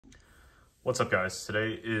What's up, guys?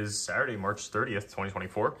 Today is Saturday, March 30th,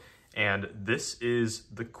 2024, and this is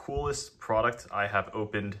the coolest product I have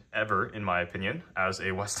opened ever, in my opinion, as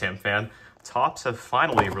a West Ham fan. Topps have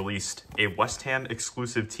finally released a West Ham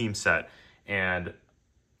exclusive team set, and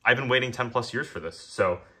I've been waiting 10 plus years for this.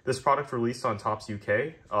 So this product released on Topps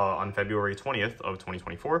UK on February 20th of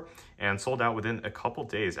 2024 and sold out within a couple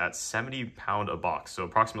days at £70 a box, so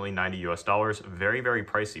approximately $90 US. Very, very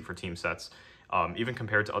pricey for team sets. Even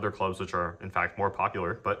compared to other clubs, which are in fact more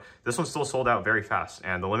popular, but this one still sold out very fast,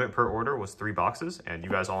 and the limit per order was 3 boxes, and you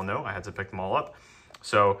guys all know I had to pick them all up.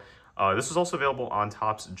 So this is also available on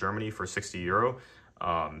Topps Germany for €60.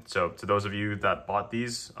 So to those of you that bought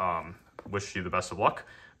these, wish you the best of luck,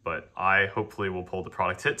 but I hopefully will pull the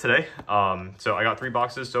product hit today. So I got 3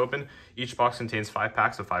 boxes to open. Each box contains 5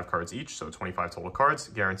 packs of 5 cards each, so 25 total cards,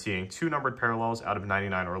 guaranteeing 2 numbered parallels out of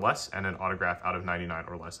 99 or less, and an autograph out of 99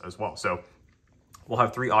 or less as well. So we'll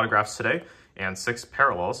have 3 autographs today and 6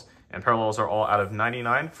 parallels, and parallels are all out of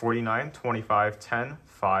 99, 49, 25, 10,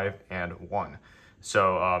 5, and 1.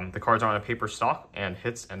 So the cards are on a paper stock, and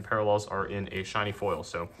hits and parallels are in a shiny foil.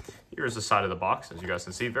 So here's the side of the box, as you guys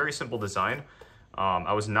can see. Very simple design.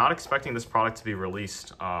 I was not expecting this product to be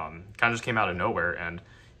released. Kind of just came out of nowhere, and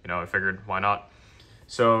I figured, why not?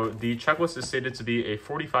 So the checklist is stated to be a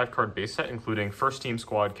 45 card base set, including first team,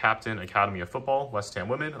 squad, captain, Academy of Football, West Ham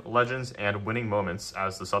Women, Legends, and Winning Moments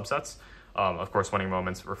as the subsets. Of course, Winning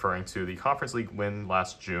Moments referring to the Conference League win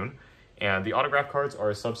last June. And the autograph cards are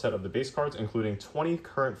a subset of the base cards, including 20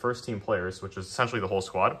 current first team players, which is essentially the whole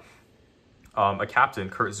squad. A captain,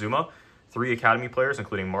 Kurt Zouma, 3 Academy players,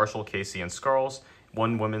 including Marshall, Casey, and Scarles,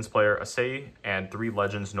 1 women's player, Asei, and 3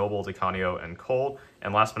 legends, Noble, DiCanio, and Cole.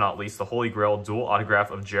 And last but not least, the Holy Grail dual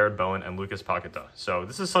autograph of Jared Bowen and Lucas Paqueta. So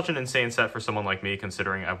this is such an insane set for someone like me,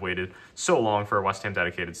 considering I've waited so long for a West Ham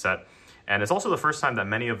dedicated set. And it's also the first time that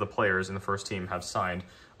many of the players in the first team have signed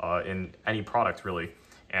in any product, really.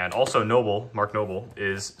 And also Noble, Mark Noble,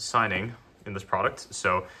 is signing in this product.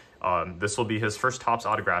 So this will be his first Topps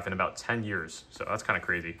autograph in about 10 years. So that's kind of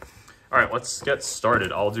crazy. All right, let's get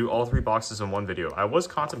started. I'll do all 3 boxes in one video. I was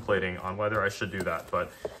contemplating on whether I should do that,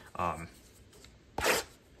 but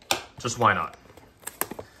just why not?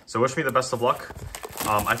 So wish me the best of luck.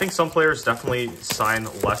 I think some players definitely sign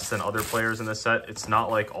less than other players in this set. It's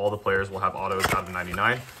not like all the players will have autos out of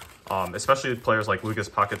 99, especially players like Lucas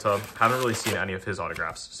Paqueta. Haven't really seen any of his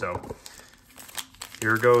autographs. So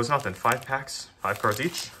here goes nothing. 5 packs, 5 cards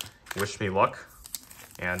each. Wish me luck.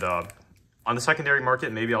 And on the secondary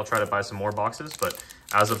market, maybe I'll try to buy some more boxes, but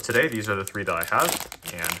as of today, these are the 3 that I have,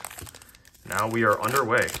 and now we are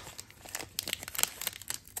underway.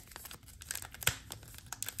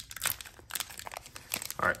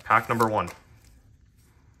 All right, pack number 1.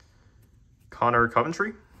 Connor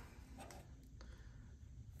Coventry,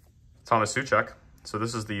 Thomas Suchek. So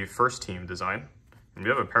this is the first team design, and we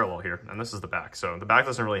have a parallel here, and this is the back. So the back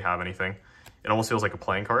doesn't really have anything. It almost feels like a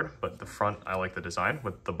playing card, but the front, I like the design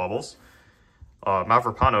with the bubbles.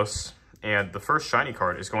 Mavropanos, and the first shiny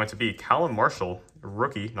card is going to be Callum Marshall,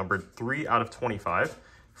 rookie, numbered 3 out of 25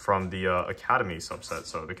 from the Academy subset.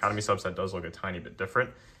 So the Academy subset does look a tiny bit different.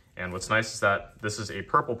 And what's nice is that this is a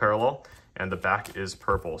purple parallel, and the back is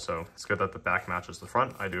purple. So it's good that the back matches the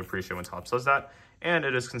front. I do appreciate when Topps does that. And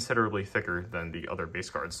it is considerably thicker than the other base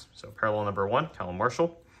cards. So parallel number 1, Callum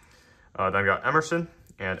Marshall. Then we got Emerson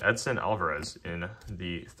and Edson Alvarez in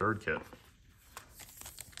the 3rd kit.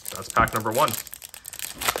 That's pack number 1.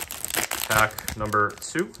 Pack number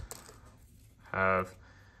 2 have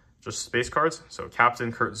just space cards. So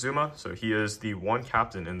captain Kurt Zouma, so he is the 1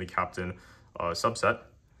 captain in the captain subset.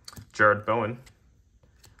 Jared Bowen,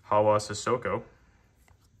 Hawa Sissoko,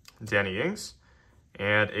 Danny Ings,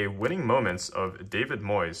 and a winning moments of David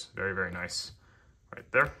Moyes. Very, very nice. Right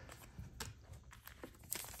there.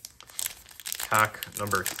 Pack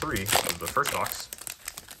number 3 of the first box.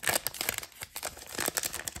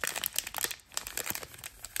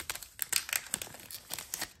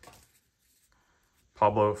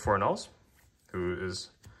 Pablo Fornals, who is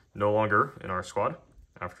no longer in our squad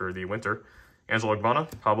after the winter. Angelo Ogbonna,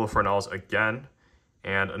 Pablo Fornals again,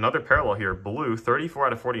 and another parallel here, blue, 34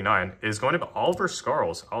 out of 49, is going to be Oliver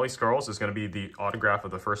Scarles. Ollie Scarles is going to be the autograph of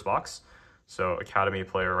the first box, so Academy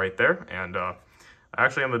player right there, and I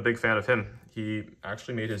actually am a big fan of him. He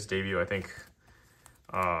actually made his debut, I think,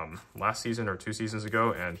 last season or 2 seasons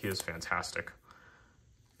ago, and he is fantastic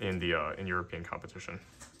in the in European competition.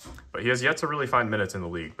 But he has yet to really find minutes in the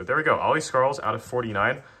league. But there we go, Ollie Scarles out of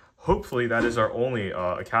 49. Hopefully that is our only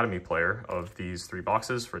Academy player of these 3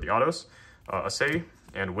 boxes for the autos. Asei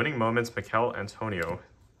and winning moments, Mikel Antonio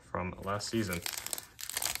from last season.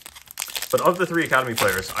 But of the 3 Academy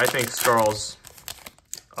players, I think Scarles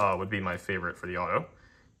would be my favorite for the auto.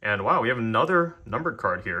 And wow, we have another numbered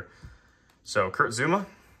card here. So Kurt Zuma,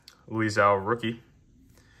 Luizao rookie,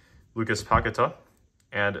 Lucas Paqueta,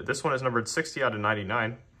 and this one is numbered 60 out of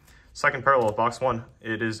 99. Second parallel of box 1,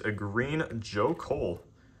 it is a green Joe Cole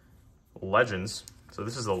Legends. So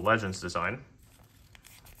this is the Legends design.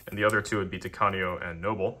 And the other 2 would be Ticanio and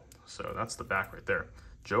Noble. So that's the back right there.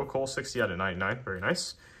 Joe Cole, 60 out of 99, very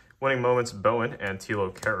nice. Winning Moments, Bowen and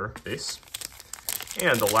Tilo Kehrer base.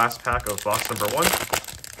 And the last pack of box number 1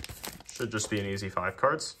 should just be an easy 5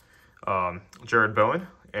 cards. Jared Bowen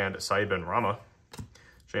and Said Ben Rama,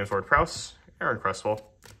 James Ward-Prowse, Aaron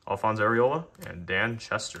Cresswell, Alfonso Areola, and Dan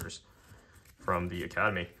Chesters from the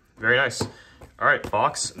Academy. Very nice. All right,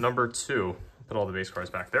 box number 2. Put all the base cards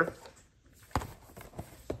back there.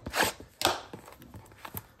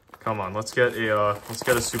 Come on, let's get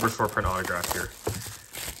a super short print autograph here.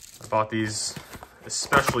 I bought these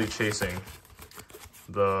especially chasing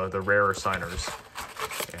the rarer signers,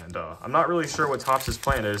 and I'm not really sure what Topps'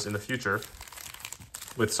 plan is in the future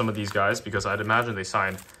with some of these guys, because I'd imagine they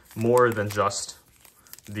sign more than just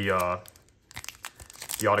the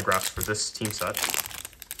autographs for this team set.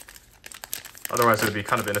 Otherwise, it would be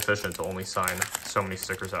kind of inefficient to only sign so many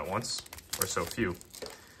stickers at once, or so few.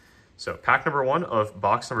 So pack number 1 of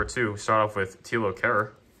box number 2, start off with Tilo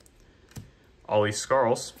Kehrer, Oliver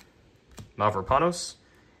Scarles, Mavropanos,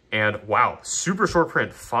 and wow, super short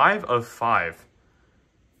print, 5 of 5.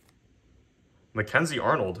 Mackenzie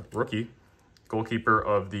Arnold, rookie, goalkeeper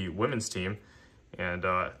of the women's team. And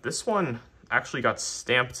this one actually got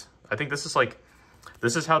stamped. I think this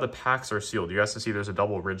is how the packs are sealed. You guys can see there's a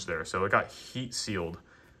double ridge there. So it got heat sealed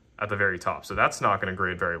at the very top. So that's not going to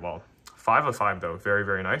grade very well. 5 of 5 though, very,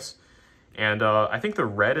 very nice. And I think the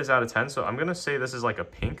red is out of 10. So I'm going to say this is like a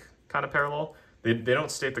pink kind of parallel. They don't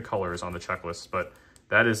state the colors on the checklist, but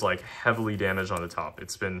that is like heavily damaged on the top.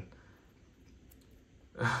 It's been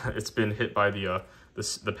hit by the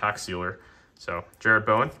pack sealer. So Jared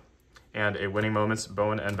Bowen and a Winning Moments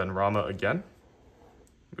Bowen and Ben Rama again.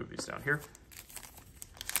 Move these down here.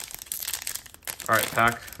 All right,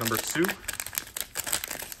 pack number 2.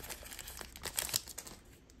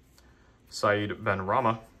 Said Ben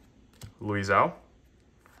Rama, Luizao,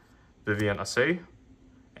 Vivian Asay,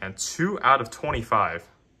 and 2 out of 25.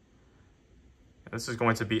 And this is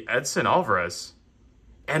going to be Edson Alvarez.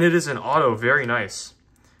 And it is an auto, very nice.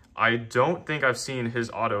 I don't think I've seen his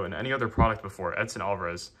auto in any other product before. Edson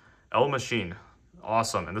Alvarez, El Machine,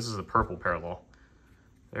 awesome. And this is the purple parallel.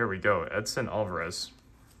 There we go, Edson Alvarez.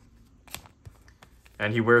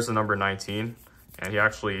 And he wears the number 19, and he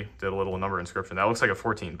actually did a little number inscription. That looks like a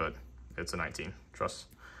 14, but it's a 19, trust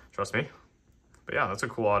me. But yeah, that's a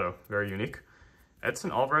cool auto, very unique.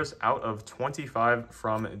 Edson Alvarez out of 25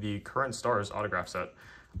 from the Current Stars autograph set.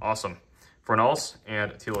 Awesome. Fornals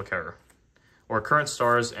and Tilo Kehrer. Or Current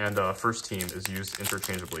Stars and First Team is used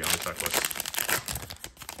interchangeably on the checklist.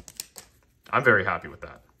 I'm very happy with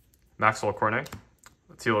that. Maxwell Cornet,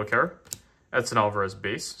 Tilo Kehrer, Edson Alvarez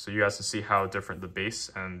base. So you guys can see how different the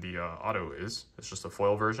base and the auto is. It's just a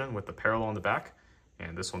foil version with the parallel on the back.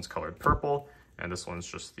 And this one's colored purple. And this one's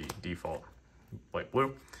just the default light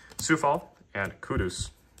blue. Sufal and Kudus.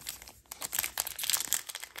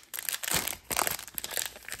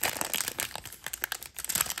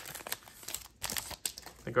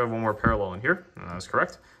 I think I have one more parallel in here, and that is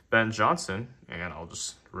correct. Ben Johnson, and I'll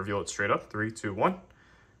just reveal it straight up. 3, 2, 1.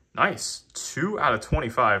 Nice. 2 out of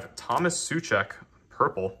 25. Thomas Souček,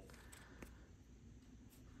 purple,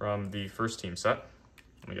 from the First Team set.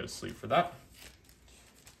 Let me get a sleeve for that.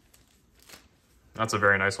 That's a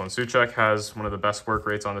very nice one. Souček has one of the best work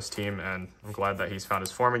rates on this team, and I'm glad that he's found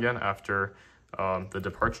his form again after the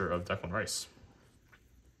departure of Declan Rice.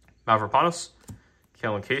 Mavropanos,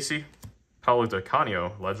 Kalen Casey, Paulo Di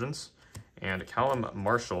Canio, Legends, and Callum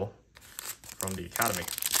Marshall from the Academy,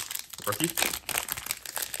 rookie.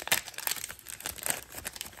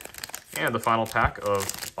 And the final pack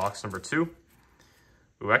of box number 2,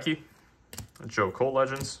 Ueki, Joe Cole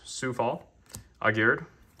Legends, Sufal, Aguirre,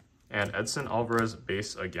 and Edson Alvarez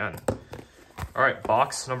base again. All right,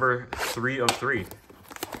 box number 3 of 3.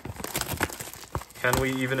 Can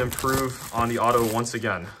we even improve on the auto once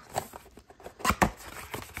again?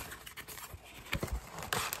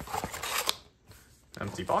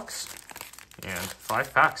 Empty box and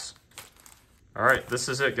 5 packs. All right, this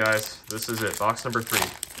is it, guys. This is it, box number 3.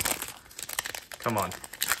 Come on.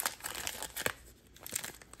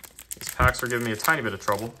 These packs are giving me a tiny bit of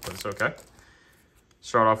trouble, but it's okay.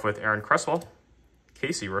 Start off with Aaron Cresswell,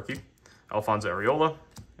 Casey rookie, Alfonso Areola,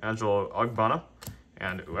 Angelo Ogbonna,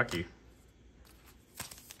 and Ueki.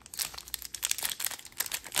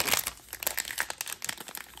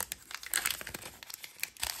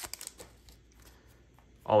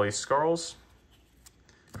 Oliver Scarles,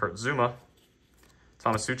 Kurt Zuma,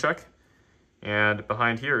 Thomas Suchek, and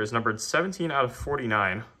behind here is numbered 17 out of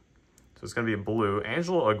 49. So it's going to be a blue,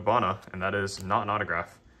 Angelo Ogbonna, and that is not an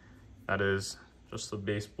autograph. That is just the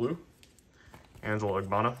base blue, Angelo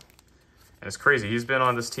Ogbonna. And it's crazy, he's been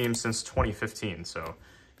on this team since 2015, so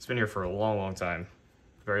he's been here for a long, long time.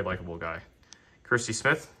 Very likable guy. Kirsty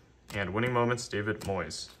Smith, and winning moments, David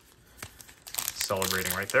Moyes.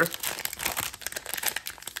 Celebrating right there.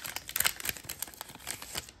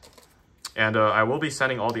 And I will be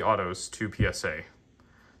sending all the autos to PSA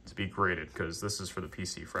to be graded, because this is for the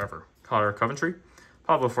PC forever. Connor Coventry,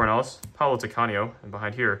 Pablo Fornells, Paulo Ticanio, and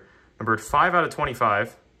behind here, numbered 5 out of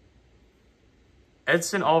 25.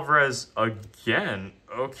 Edson Alvarez again.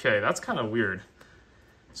 Okay, that's kind of weird.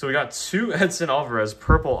 So we got 2 Edson Alvarez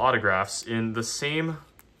purple autographs in the same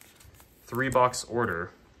 3-box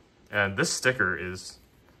order. And this sticker is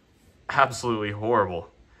absolutely horrible.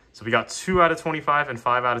 So we got 2 out of 25 and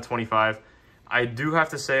 5 out of 25. I do have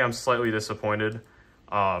to say I'm slightly disappointed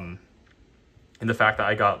in the fact that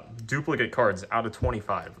I got duplicate cards out of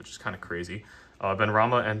 25, which is kind of crazy.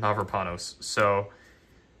 Benrahma and Mavropanos. So,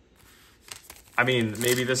 I mean,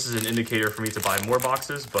 maybe this is an indicator for me to buy more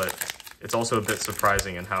boxes, but it's also a bit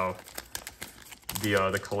surprising in how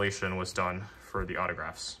the collation was done for the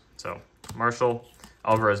autographs. So, Marshall,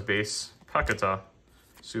 Alvarez base, Paqueta,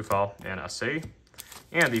 Sufal, and Asay.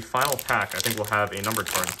 And the final pack, I think we'll have a numbered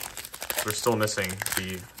card. We're still missing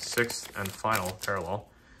the 6th and final parallel.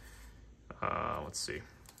 Let's see.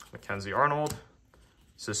 Mackenzie Arnold,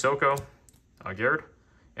 Sissoko, Garrett.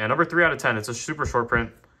 And number 3 out of 10, it's a super short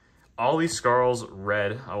print. Oliver Scarles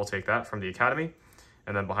red, I will take that from the Academy.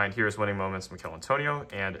 And then behind here is winning moments, Mikel Antonio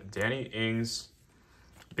and Danny Ings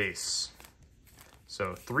base.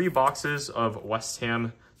 So 3 boxes of West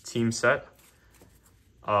Ham team set.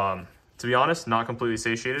 To be honest, not completely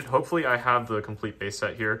satiated. Hopefully I have the complete base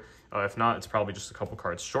set here. If not, it's probably just a couple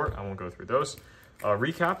cards short. I won't go through those.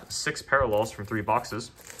 Recap, 6 parallels from 3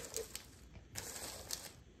 boxes.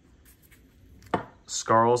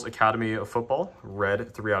 Scarles Academy of Football,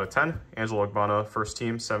 red, 3 out of 10. Angelo Ogbonna, first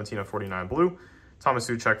team, 17 of 49 blue. Thomas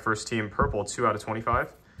Suchek, first team, purple, 2 out of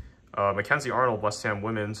 25. Mackenzie Arnold, West Ham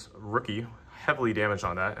women's rookie, heavily damaged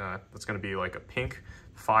on that. That's going to be like a pink,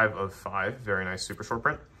 5 of 5. Very nice super short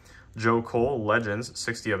print. Joe Cole, Legends,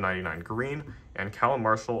 60 of 99 green. And Callum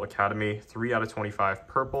Marshall, Academy, 3 out of 25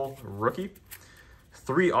 purple, rookie.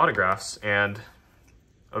 3 autographs, and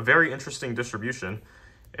a very interesting distribution.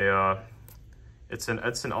 It's an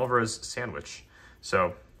Edson Alvarez sandwich.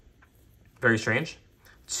 So, very strange.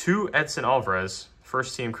 2 Edson Alvarez,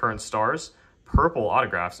 first team current stars, purple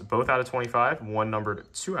autographs, both out of 25, one numbered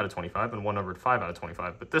 2 out of 25 and one numbered 5 out of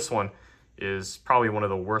 25. But this one is probably one of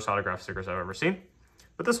the worst autograph stickers I've ever seen.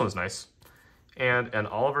 But this one's nice. And an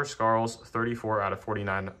Oliver Scarles 34 out of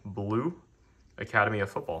 49 blue Academy of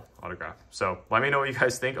Football autograph. So let me know what you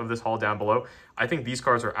guys think of this haul down below. I think these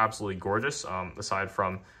cards are absolutely gorgeous, aside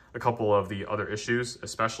from a couple of the other issues,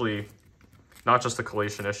 especially not just the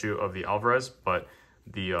collation issue of the Alvarez, but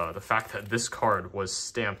the fact that this card was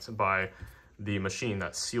stamped by the machine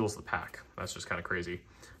that seals the pack. That's just kind of crazy.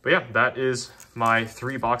 But yeah, that is my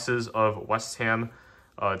 3 boxes of West Ham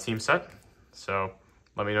team set. So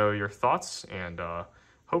let me know your thoughts, and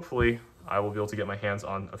hopefully I will be able to get my hands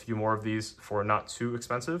on a few more of these for not too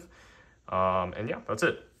expensive. And yeah, that's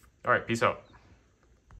it. All right, peace out.